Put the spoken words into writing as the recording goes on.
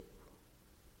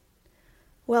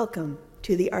Welcome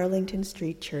to the Arlington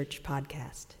Street Church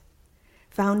podcast.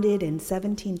 Founded in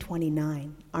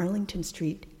 1729, Arlington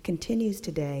Street continues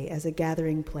today as a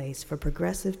gathering place for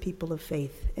progressive people of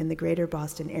faith in the greater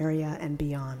Boston area and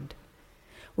beyond.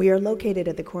 We are located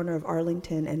at the corner of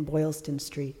Arlington and Boylston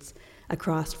Streets,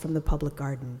 across from the Public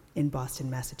Garden in Boston,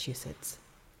 Massachusetts.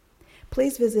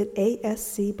 Please visit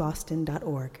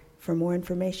ascboston.org for more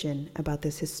information about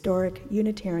this historic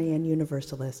Unitarian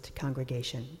Universalist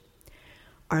congregation.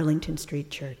 Arlington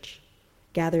Street Church,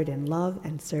 gathered in love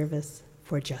and service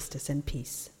for justice and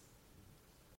peace.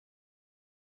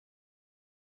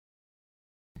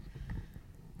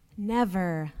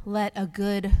 Never let a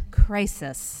good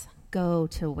crisis go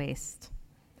to waste.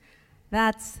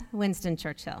 That's Winston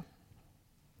Churchill.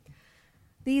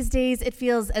 These days, it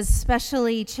feels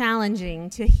especially challenging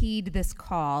to heed this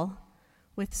call.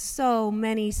 With so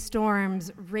many storms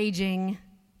raging,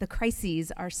 the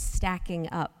crises are stacking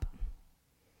up.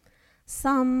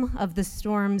 Some of the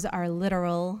storms are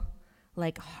literal,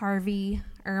 like Harvey,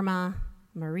 Irma,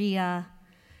 Maria,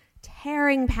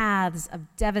 tearing paths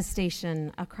of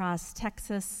devastation across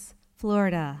Texas,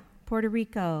 Florida, Puerto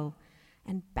Rico,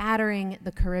 and battering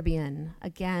the Caribbean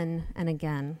again and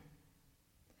again.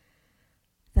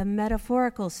 The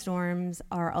metaphorical storms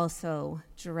are also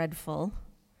dreadful.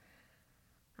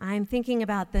 I'm thinking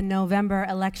about the November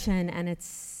election and its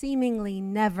seemingly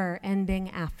never-ending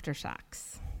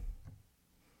aftershocks.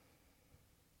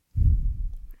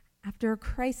 After a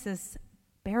crisis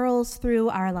barrels through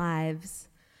our lives,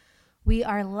 we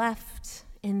are left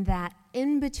in that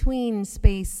in-between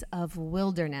space of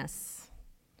wilderness,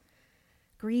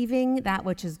 grieving that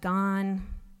which is gone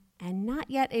and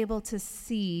not yet able to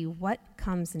see what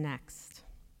comes next.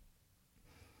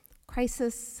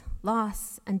 Crisis,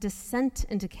 loss, and descent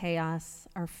into chaos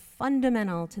are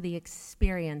fundamental to the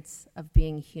experience of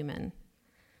being human.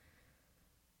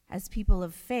 As people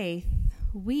of faith,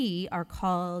 we are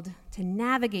called to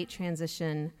navigate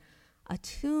transition,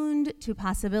 attuned to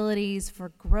possibilities for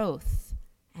growth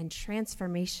and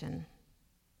transformation.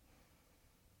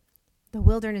 The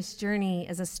wilderness journey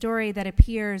is a story that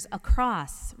appears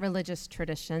across religious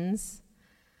traditions.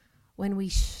 When we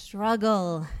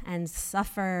struggle and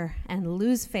suffer and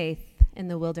lose faith in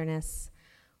the wilderness,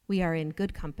 we are in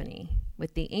good company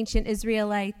with the ancient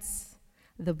Israelites,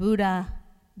 the Buddha,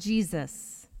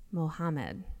 Jesus,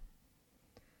 Mohammed.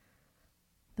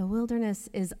 The wilderness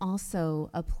is also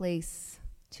a place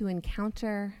to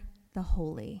encounter the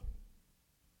holy.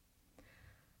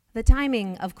 The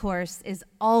timing, of course, is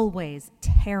always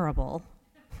terrible.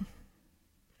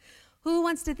 Who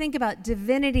wants to think about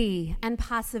divinity and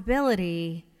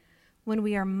possibility when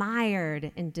we are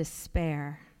mired in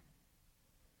despair?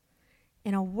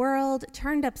 In a world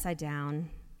turned upside down,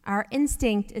 our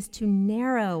instinct is to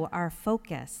narrow our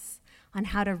focus on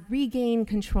how to regain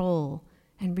control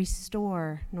and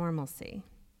restore normalcy.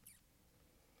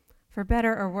 For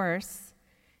better or worse,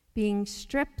 being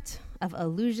stripped of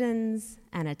illusions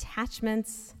and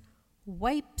attachments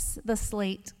wipes the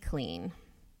slate clean.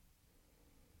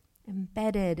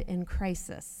 Embedded in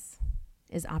crisis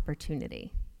is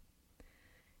opportunity.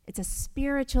 It's a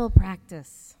spiritual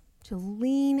practice to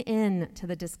lean in to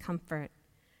the discomfort,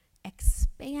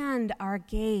 expand our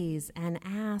gaze, and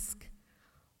ask,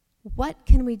 what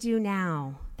can we do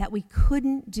now that we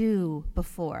couldn't do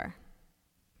before?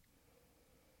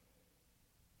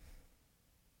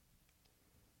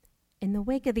 In the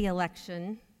wake of the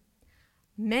election,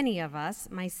 many of us,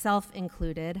 myself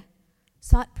included,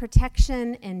 sought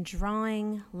protection in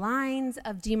drawing lines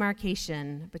of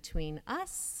demarcation between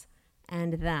us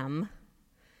and them.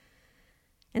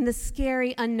 In the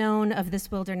scary unknown of this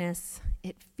wilderness,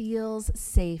 it feels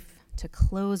safe to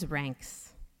close ranks,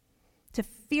 to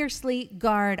fiercely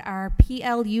guard our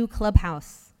PLU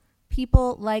clubhouse,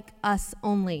 people like us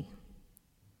only.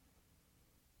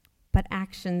 But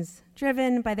actions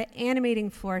driven by the animating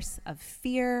force of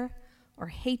fear or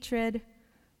hatred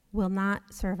will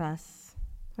not serve us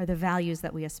or the values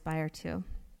that we aspire to.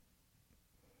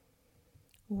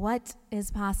 What is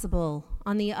possible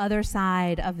on the other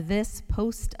side of this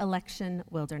post-election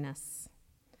wilderness?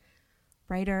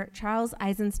 Writer Charles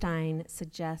Eisenstein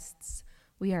suggests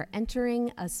we are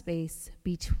entering a space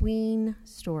between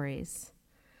stories.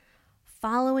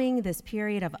 Following this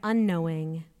period of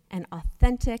unknowing, an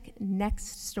authentic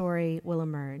next story will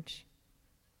emerge.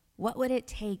 What would it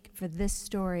take for this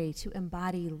story to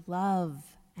embody love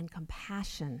and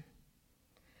compassion?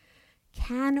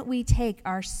 Can we take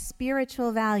our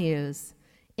spiritual values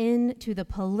into the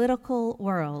political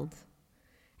world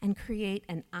and create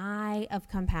an eye of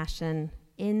compassion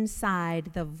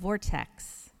inside the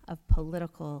vortex of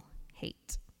political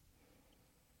hate?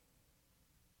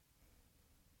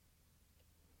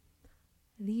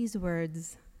 these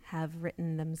words have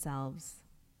written themselves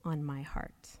on my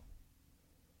heart.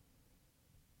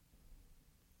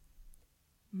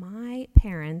 My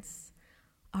parents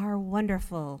are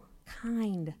wonderful,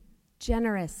 kind,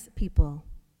 generous people,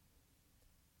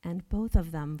 and both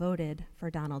of them voted for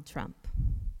Donald Trump.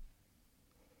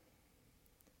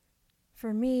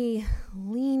 For me,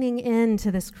 leaning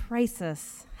into this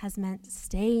crisis has meant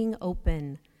staying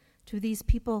open to these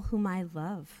people whom I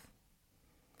love,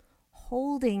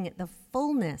 holding the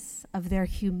fullness of their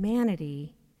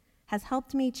humanity has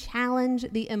helped me challenge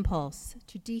the impulse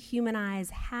to dehumanize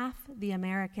half the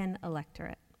American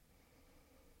electorate.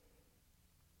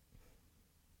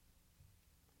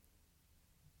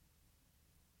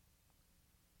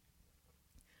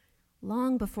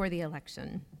 Long before the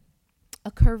election,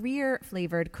 a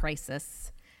career-flavored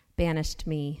crisis banished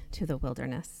me to the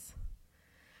wilderness.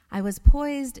 I was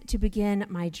poised to begin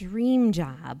my dream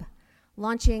job,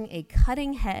 launching a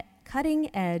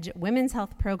cutting-edge women's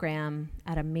health program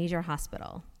at a major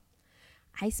hospital.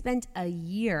 I spent a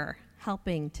year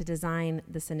helping to design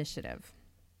this initiative.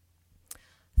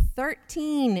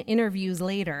 13 interviews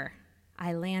later,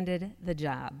 I landed the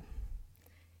job.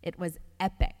 It was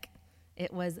epic.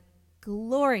 It was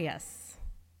glorious.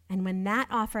 And when that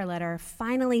offer letter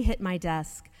finally hit my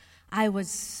desk, I was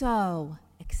so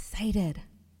excited.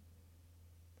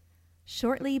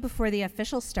 Shortly before the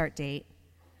official start date,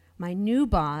 my new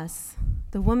boss,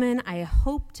 the woman I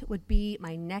hoped would be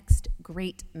my next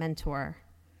great mentor,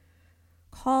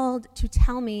 called to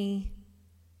tell me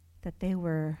that they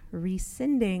were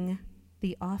rescinding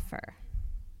the offer.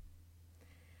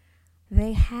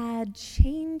 They had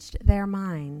changed their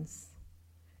minds.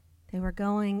 They were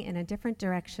going in a different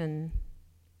direction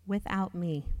without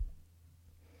me.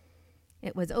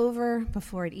 It was over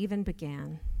before it even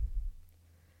began.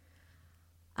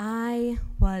 I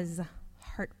was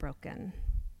heartbroken.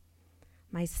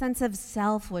 My sense of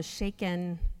self was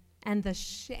shaken, and the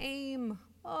shame,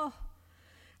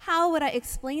 how would I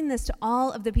explain this to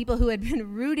all of the people who had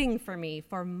been rooting for me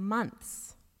for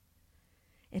months?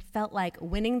 It felt like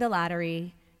winning the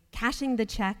lottery, cashing the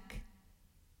check,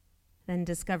 then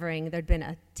discovering there'd been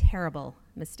a terrible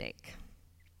mistake.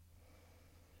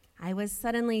 I was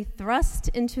suddenly thrust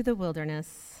into the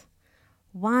wilderness,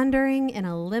 wandering in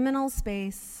a liminal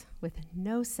space with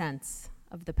no sense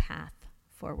of the path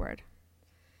forward.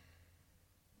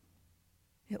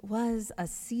 It was a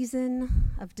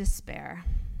season of despair.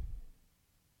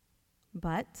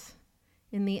 But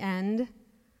in the end,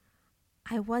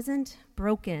 I wasn't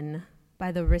broken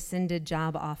by the rescinded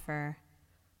job offer.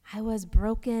 I was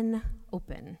broken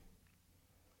open.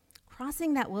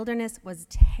 Crossing that wilderness was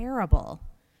terrible,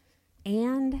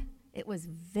 and it was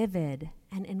vivid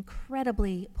and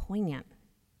incredibly poignant.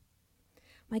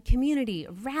 My community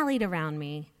rallied around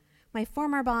me. My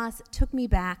former boss took me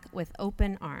back with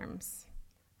open arms.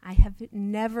 I have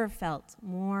never felt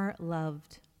more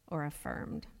loved or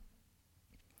affirmed.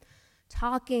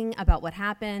 Talking about what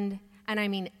happened, and I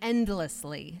mean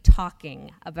endlessly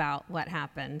talking about what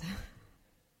happened,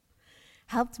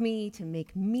 helped me to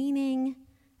make meaning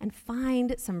and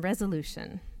find some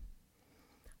resolution.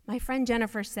 My friend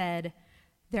Jennifer said,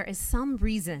 "There is some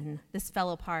reason this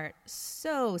fell apart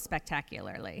so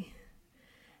spectacularly.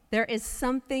 There is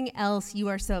something else you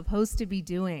are supposed to be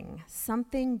doing,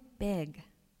 something big."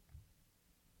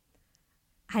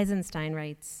 Eisenstein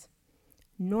writes,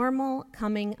 "Normal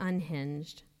coming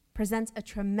unhinged presents a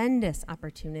tremendous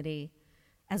opportunity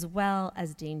as well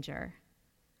as danger,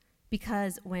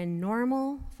 because when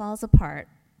normal falls apart,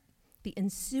 the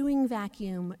ensuing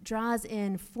vacuum draws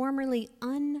in formerly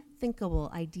unthinkable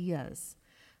ideas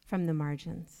from the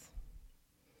margins.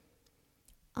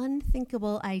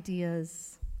 Unthinkable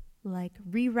ideas like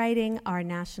rewriting our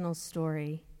national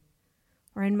story,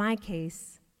 or in my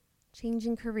case,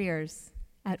 changing careers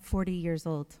at 40 years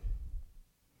old.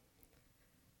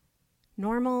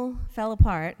 Normal fell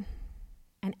apart,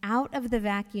 and out of the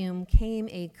vacuum came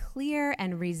a clear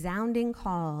and resounding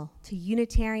call to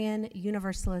Unitarian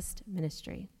Universalist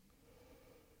ministry.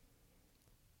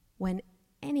 When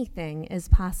anything is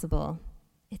possible,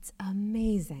 it's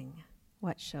amazing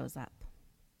what shows up.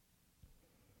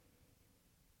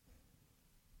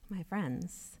 My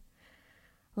friends,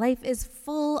 life is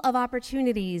full of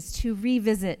opportunities to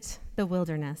revisit the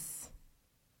wilderness.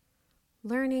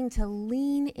 Learning to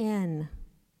lean in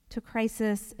to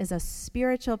crisis is a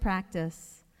spiritual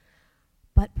practice,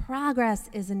 but progress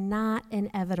is not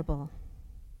inevitable.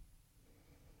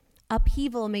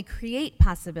 Upheaval may create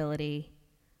possibility,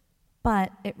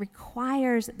 but it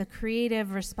requires the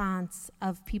creative response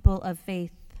of people of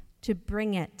faith to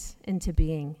bring it into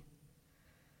being.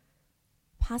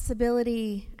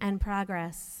 possibility and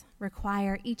progress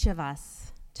require each of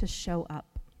us to show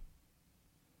up.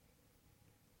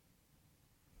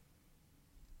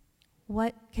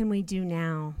 What can we do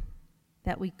now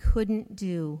that we couldn't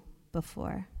do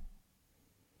before?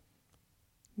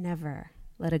 Never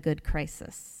let a good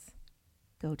crisis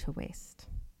go to waste.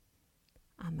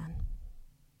 Amen.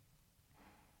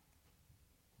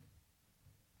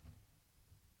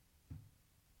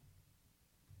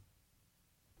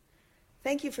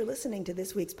 Thank you for listening to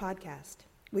this week's podcast.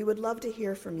 We would love to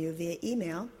hear from you via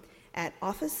email at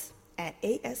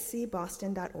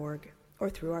office@ascboston.org or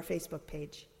through our Facebook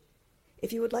page.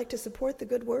 If you would like to support the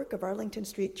good work of Arlington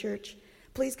Street Church,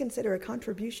 please consider a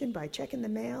contribution by check in the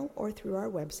mail or through our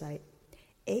website,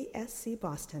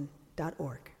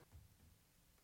 ascboston.org.